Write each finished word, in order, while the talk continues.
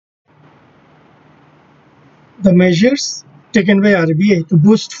The measures taken by RBI to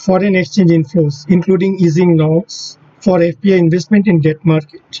boost foreign exchange inflows, including easing norms for FPI investment in debt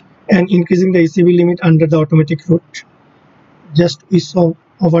market and increasing the ECB limit under the automatic route, just we saw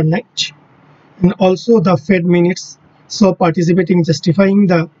overnight. And also the Fed minutes saw participating justifying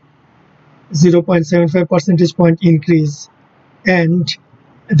the 0.75 percentage point increase, and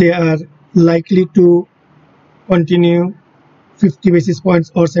they are likely to continue 50 basis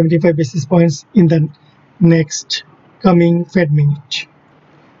points or 75 basis points in the next coming Fed minute.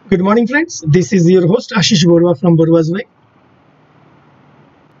 Good morning friends, this is your host Ashish Barua from Barua's Way.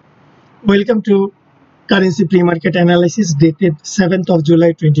 Welcome to currency pre-market analysis dated 7th of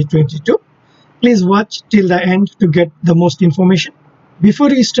July 2022. Please watch till the end to get the most information. Before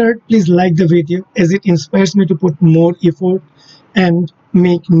we start, please like the video as it inspires me to put more effort and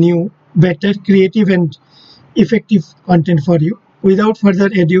make new, better, creative and effective content for you. Without further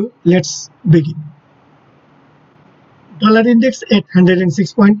ado, let's begin. Dollar index at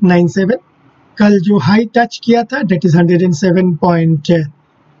 106.97. कल जो high touch किया था that is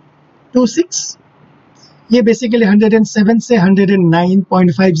 107.26. ये basically 107 से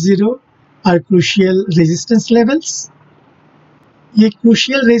 109.50 are crucial resistance levels. ये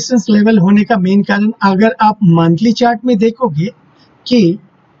crucial resistance level होने का main कारण अगर आप मंथली चार्ट में देखोगे कि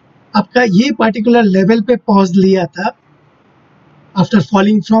आपका ये पर्टिकुलर लेवल पे पॉज लिया था after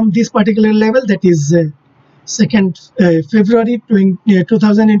falling from this particular level that is 2 फरवरी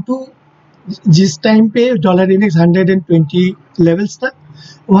 2002, जिस टाइम पे डॉलर इंडेक्स 120 लेवल्स था,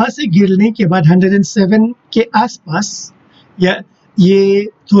 वहां से गिरने के बाद 107 के आसपास या ये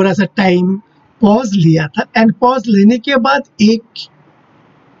थोड़ा सा टाइम पॉज लिया था एंड पॉज लेने के बाद एक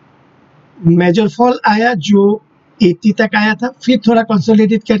मेजर फॉल आया जो 80 तक आया था, फिर थोड़ा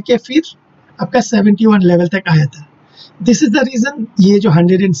कंसोलिडेट करके फिर आपका 71 लेवल तक आया था. दिस इज द रीजन ये जो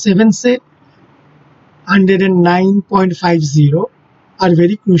 107 से 109.50 are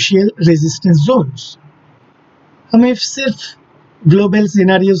very crucial resistance Jones. हमें सिर्फ ग्लोबल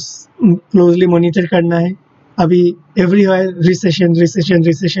सिनेरियोस क्लोजली मॉनिटर करना है. अभी everywhere recession recession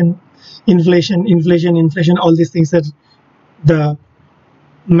recession, inflation inflation inflation, all this things are the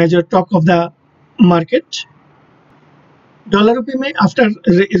major talk of the market. Dollar rupee में after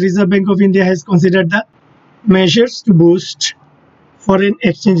Reserve Bank of India has considered the measures to boost foreign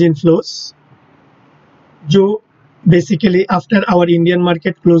exchange inflows, जो basically after our Indian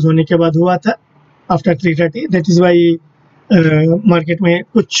market close होने के बाद हुआ था after 3:30. That is why market में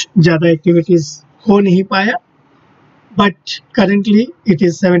कुछ ज़्यादा activities हो नहीं पाया, but currently it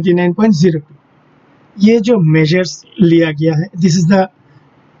is 79.02. ये जो measures लिया गया है, this is the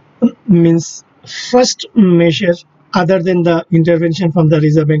means first measure other than the intervention from the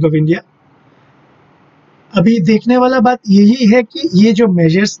Reserve Bank of India. अभी देखने वाला बात यही है कि ये जो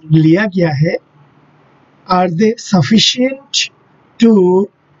measures लिया गया है, are they sufficient to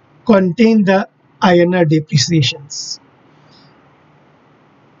contain the INR depreciations?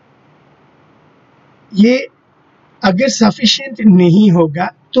 ये अगर sufficient नहीं होगा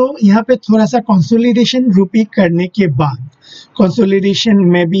तो यहाँ पे थोड़ा सा consolidation रुपी करने के बाद, consolidation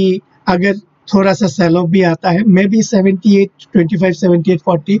में भी अगर थोड़ा सा सेल ऑफ भी आता है, मे बी 78.25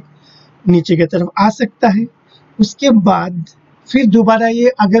 78.40 नीचे की तरफ आ सकता है. उसके बाद फिर दोबारा ये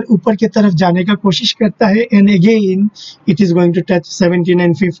अगर ऊपर की तरफ जाने का कोशिश करता है and again it is going to touch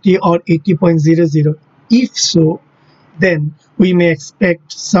 79.50 और 80.00. If so then we may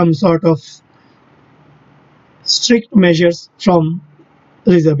expect some sort of strict measures from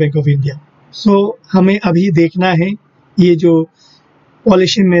reserve bank of India. सो हमें अभी देखना है ये जो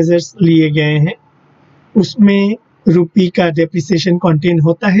पॉलिसी मेजर्स लिए गए हैं उसमें रुपी का डेप्रिसिएशन कंटेन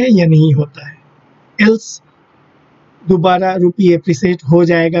होता है या नहीं होता है. एल्स दोबारा रुपी एप्रिसिएट हो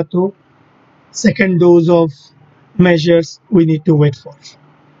जाएगा तो second dose of measures we need to wait for.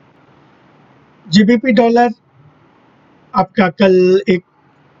 GBP dollar आपका कल एक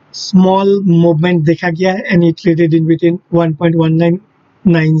स्मॉल मूवमेंट देखा गया है and it traded in between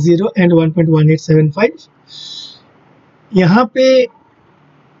 1.1990 and 1.1875. यहाँ पे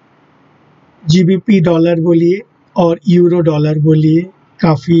जीबीपी डॉलर बोलिए और यूरो डॉलर बोलिए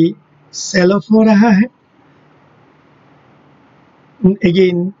काफ़ी सेल ऑफ हो रहा है.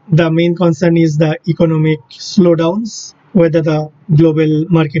 Again, the main concern is the economic slowdowns, whether the global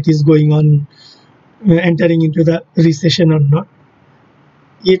market is going on entering into the recession or not.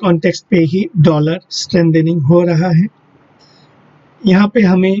 ये कॉन्टेक्स्ट पे ही डॉलर स्ट्रेंथनिंग हो रहा है. यहाँ पे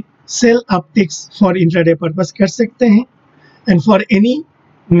हमें cell upticks for intraday purpose कर सकते हैं and for any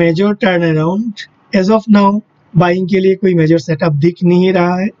major turn around as of now buying के लिए कोई मेजर सेटअप दिख नहीं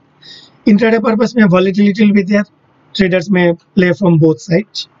रहा है. इंट्राडे पर्पस में volatility will be there, traders में play from both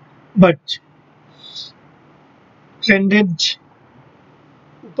sides, but trended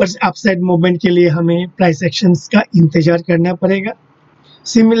ऊपर अपसाइड मूवमेंट के लिए हमें प्राइस एक्शंस का इंतजार करना पड़ेगा।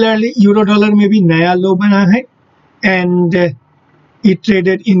 सिमिलरली यूरो डॉलर में भी नया लो बना है and it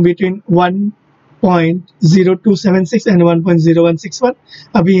traded in between 1.0276 and 1.0161,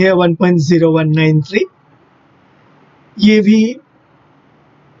 अभी है 1.0193। ये भी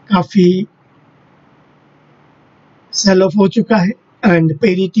काफी सेल ऑफ हो चुका है एंड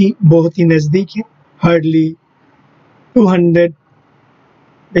पेरिटी बहुत ही नजदीक है, hardly 200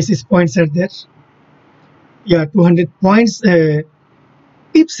 basis points are there, yeah 200 points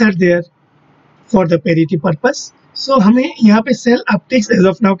pips are there for the parity purpose. So हमें यहाँ पे cell upticks as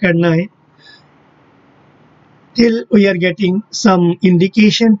of now करना है till we are getting some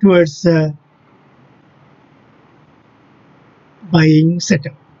indication towards buying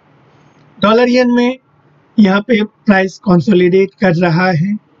setup. Dollar yen में यहाँ पे price consolidate कर रहा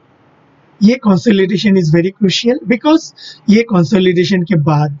है। ये consolidation is very crucial because ये कंसोलिडेशन के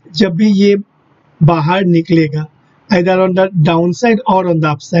बाद जब भी ये बाहर निकलेगा either on the downside or on the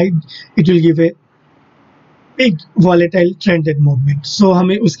upside, it will give a big volatile trended movement. So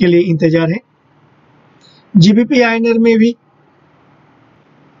हमें उसके लिए इंतजार है। GBP INR में भी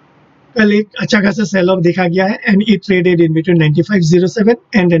कल एक अच्छा खासा सेल ऑफ देखा गया है and it traded in between 9507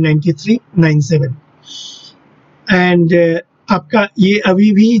 and 9397 and आपका ये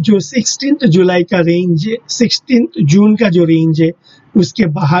अभी भी जो 16 जुलाई का रेंज है, 16 जून का जो रेंज है उसके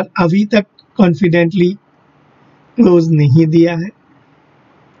बाहर अभी तक कॉन्फिडेंटली क्लोज नहीं दिया है।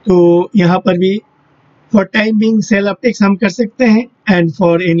 तो यहाँ पर भी फॉर टाइम बिंग सेल अपटेक्स हम कर सकते हैं and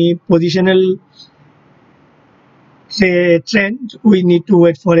for any positional trend we need to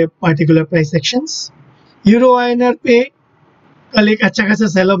wait for a particular price actions. Euro INR पे कल एक अच्छा खासा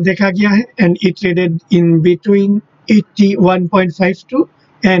सेल ऑफ देखा गया है and it traded in between 81.52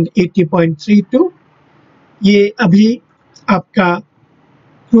 and 80.32। ये अभी आपका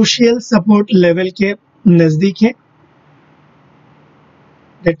क्रूशियल सपोर्ट लेवल के नजदीक है,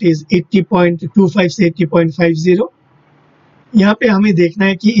 दैट इज 80.25 से 80.50। यहाँ पे हमें देखना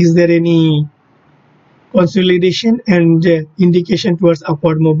है कि is there any consolidation and indication towards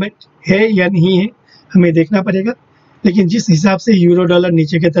upward movement है या नहीं है, हमें देखना पड़ेगा। लेकिन जिस हिसाब से यूरो डॉलर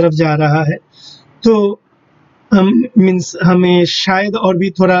नीचे की तरफ जा रहा है तो हम मीन्स हमें शायद और भी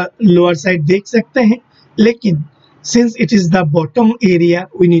थोड़ा लोअर साइड देख सकते हैं, लेकिन since it is the bottom area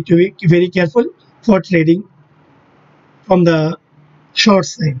we need to be very careful for trading from the short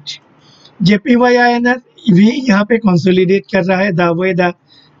side. JPY INR भी यहाँ पे कंसोलिडेट कर रहा है, the way the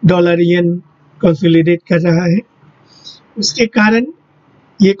dollar yen consolidate कर रहा है, उसके कारण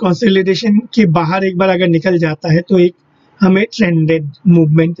ये कंसोलिडेशन के बाहर एक बार अगर निकल जाता है तो एक हमें ट्रेंडेड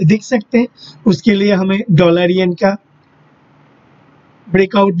मूवमेंट दिख सकते हैं। उसके लिए हमें डॉलर येन का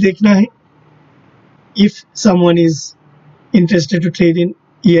ब्रेकआउट देखना है if someone is interested to trade in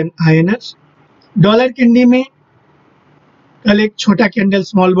yen INR. Dollar candy में कल एक छोटा कैंडल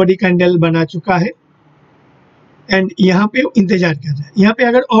स्मॉल बॉडी कैंडल बना चुका है एंड यहाँ पे इंतजार कर रहा है। यहाँ पे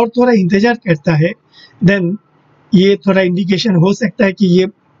अगर और थोड़ा इंतजार करता है देन ये थोड़ा इंडिकेशन हो सकता है कि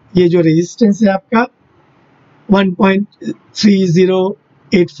ये जो रेजिस्टेंस है आपका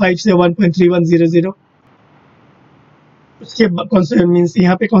 1.3085 से 1.3100 उसके मीन्स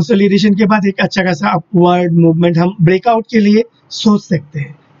यहाँ पे कंसोलिडेशन के बाद एक अच्छा खासा अपवर्ड मूवमेंट हम ब्रेकआउट के लिए सोच सकते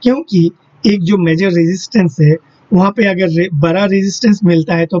हैं, क्योंकि एक जो मेजर रेजिस्टेंस है वहाँ पे अगर बड़ा रेजिस्टेंस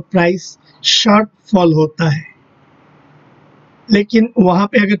मिलता है तो प्राइस शॉर्ट फॉल होता है, लेकिन वहाँ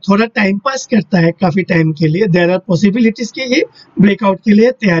पे अगर थोड़ा टाइम पास करता है काफी टाइम के लिए देयर आर पॉसिबिलिटीज कि ये ब्रेकआउट के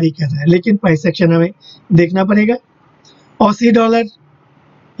लिए तैयारी कर रहा है, लेकिन प्राइस एक्शन हमें देखना पड़ेगा। ऑसी डॉलर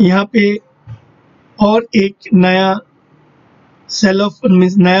यहाँ पे और एक नया सेल ऑफ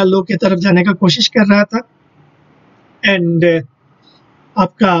मीन्स नया लो की तरफ जाने का कोशिश कर रहा था एंड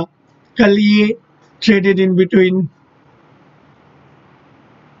आपका कल ये ट्रेडेड इन बिटवीन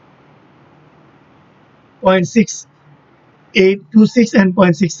 0.6826 एंड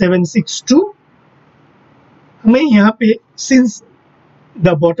 0.6762। हमें यहाँ पे since the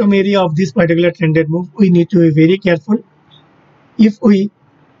bottom area of this particular trended move we need to be very careful if we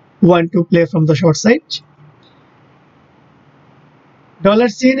want to play from the short side. Dollar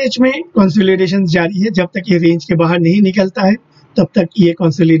CNH में consolidation जारी है, जब तक ये range के बाहर नहीं निकलता है तब तक ये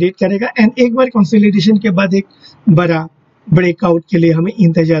कंसोलिडेट करेगा एंड एक बार कंसोलिडेशन के बाद एक बड़ा ब्रेकआउट के लिए हमें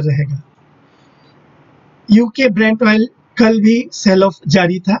इंतजार रहेगा। यूके ब्रेंट ऑयल कल भी सेल ऑफ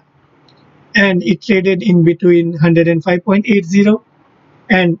जारी था and it traded in between 105.80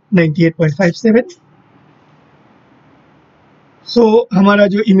 and 98.57। सो हमारा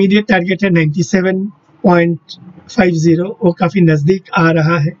जो इमीडिएट टारगेट है 97.50 वो काफी नजदीक आ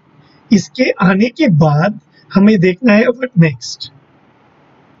रहा है। इसके आने के बाद हमें देखना है व्हाट नेक्स्ट।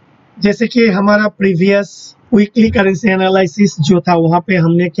 जैसे कि हमारा प्रीवियस वीकली करेंसी एनालिसिस जो था वहां पे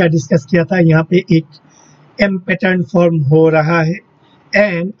हमने क्या डिस्कस किया था, यहाँ पे एक एम पैटर्न फॉर्म हो रहा है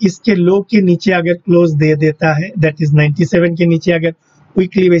एंड इसके लो के नीचे अगर क्लोज दे देता है, दैट इज 97 के नीचे अगर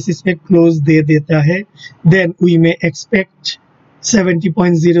वीकली बेसिस पे क्लोज दे देता है, then we may expect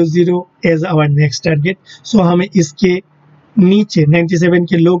 70.00 as our next target. सो हमें इसके नीचे 97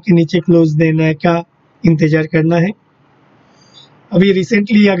 के लो के नीचे क्लोज देने का इंतजार करना है। अभी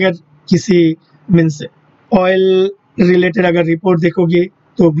रिसेंटली अगर किसी मीन्स ऑयल रिलेटेड अगर रिपोर्ट देखोगे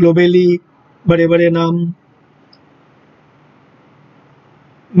तो ग्लोबली बड़े बड़े नाम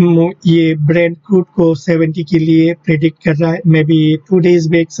ये ब्रेंट क्रूड को 70 के लिए प्रेडिक्ट कर रहा है। May be 2 days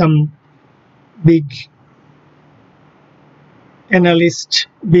back some big analyst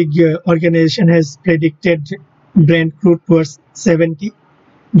big organisation has predicted Brent crude towards 70,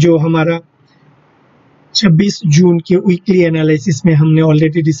 जो हमारा 26 जून के वीकली एनालिसिस में हमने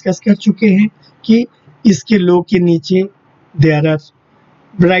ऑलरेडी डिस्कस कर चुके हैं कि इसके लो के नीचे देयर आर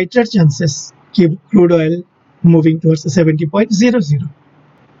ब्राइटर चांसेस कि crude oil moving towards 70.00।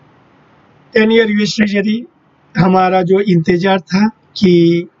 10 year US treasury हमारा जो इंतजार था कि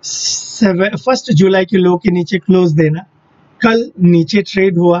 1 जुलाई के लो के नीचे क्लोज देना, कल नीचे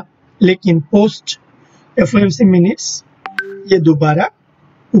ट्रेड हुआ लेकिन पोस्ट एफओएमसी मिनट्स ये दोबारा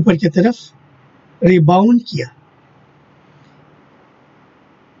ऊपर की तरफ रिबाउंड किया।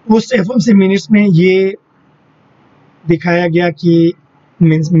 पोस्ट एफओएमसी मिनट्स में ये दिखाया गया कि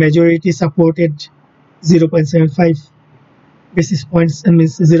means majority supported 0.75 basis points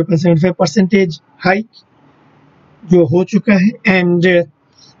means 0.75% hike जो हो चुका है एंड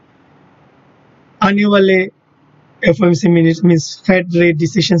आने वाले FOMC minutes means Fed rate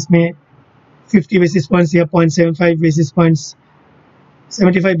decisions में 50 बेसिस पॉइंट्स या 0.75 बेसिस पॉइंट्स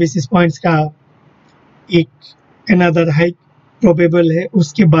 75 बेसिस पॉइंट्स का एक अनदर हाइक प्रोबेबल है।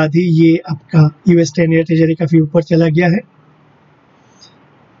 उसके बाद ही ये आपका यूएस 10 ईयर ट्रेजरी काफी ऊपर चला गया है।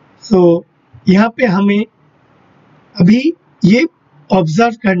 सो यहाँ पे हमें अभी ये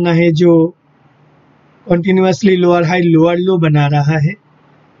ऑब्जर्व करना है जो कंटिन्यूअसली लोअर हाई लोअर लो बना रहा है,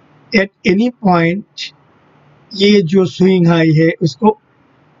 एट एनी पॉइंट ये जो स्विंग हाई है उसको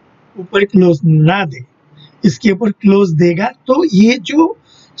ऊपर क्लोज ना दे। इसके ऊपर क्लोज देगा तो ये जो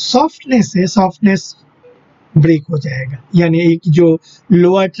सॉफ्टनेस है सॉफ्टनेस ब्रेक हो जाएगा, यानी एक जो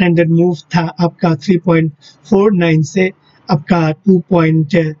लोअर ट्रेंडेड मूव था आपका 3.49 से आपका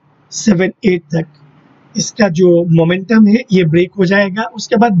 2.78 तक, इसका जो मोमेंटम है ये ब्रेक हो जाएगा।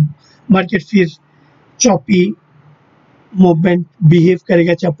 उसके बाद मार्केट फिर चॉपी मूवमेंट बिहेव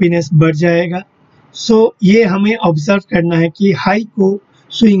करेगा, चॉपीनेस बढ़ जाएगा। सो ये हमें ऑब्जर्व करना है कि हाई को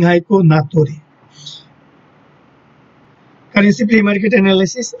स्विंग हाई को ना तोड़े। करेंसी प्री मार्केट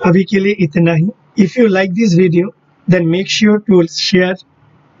एनालिसिस अभी के लिए इतना ही। If you like this video, then make sure to share,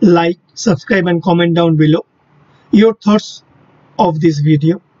 like, subscribe and comment down below your thoughts of this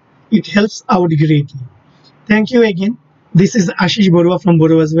video. It helps out greatly. Thank you again. This is Ashish Barua from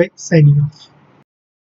Barua's Way signing off.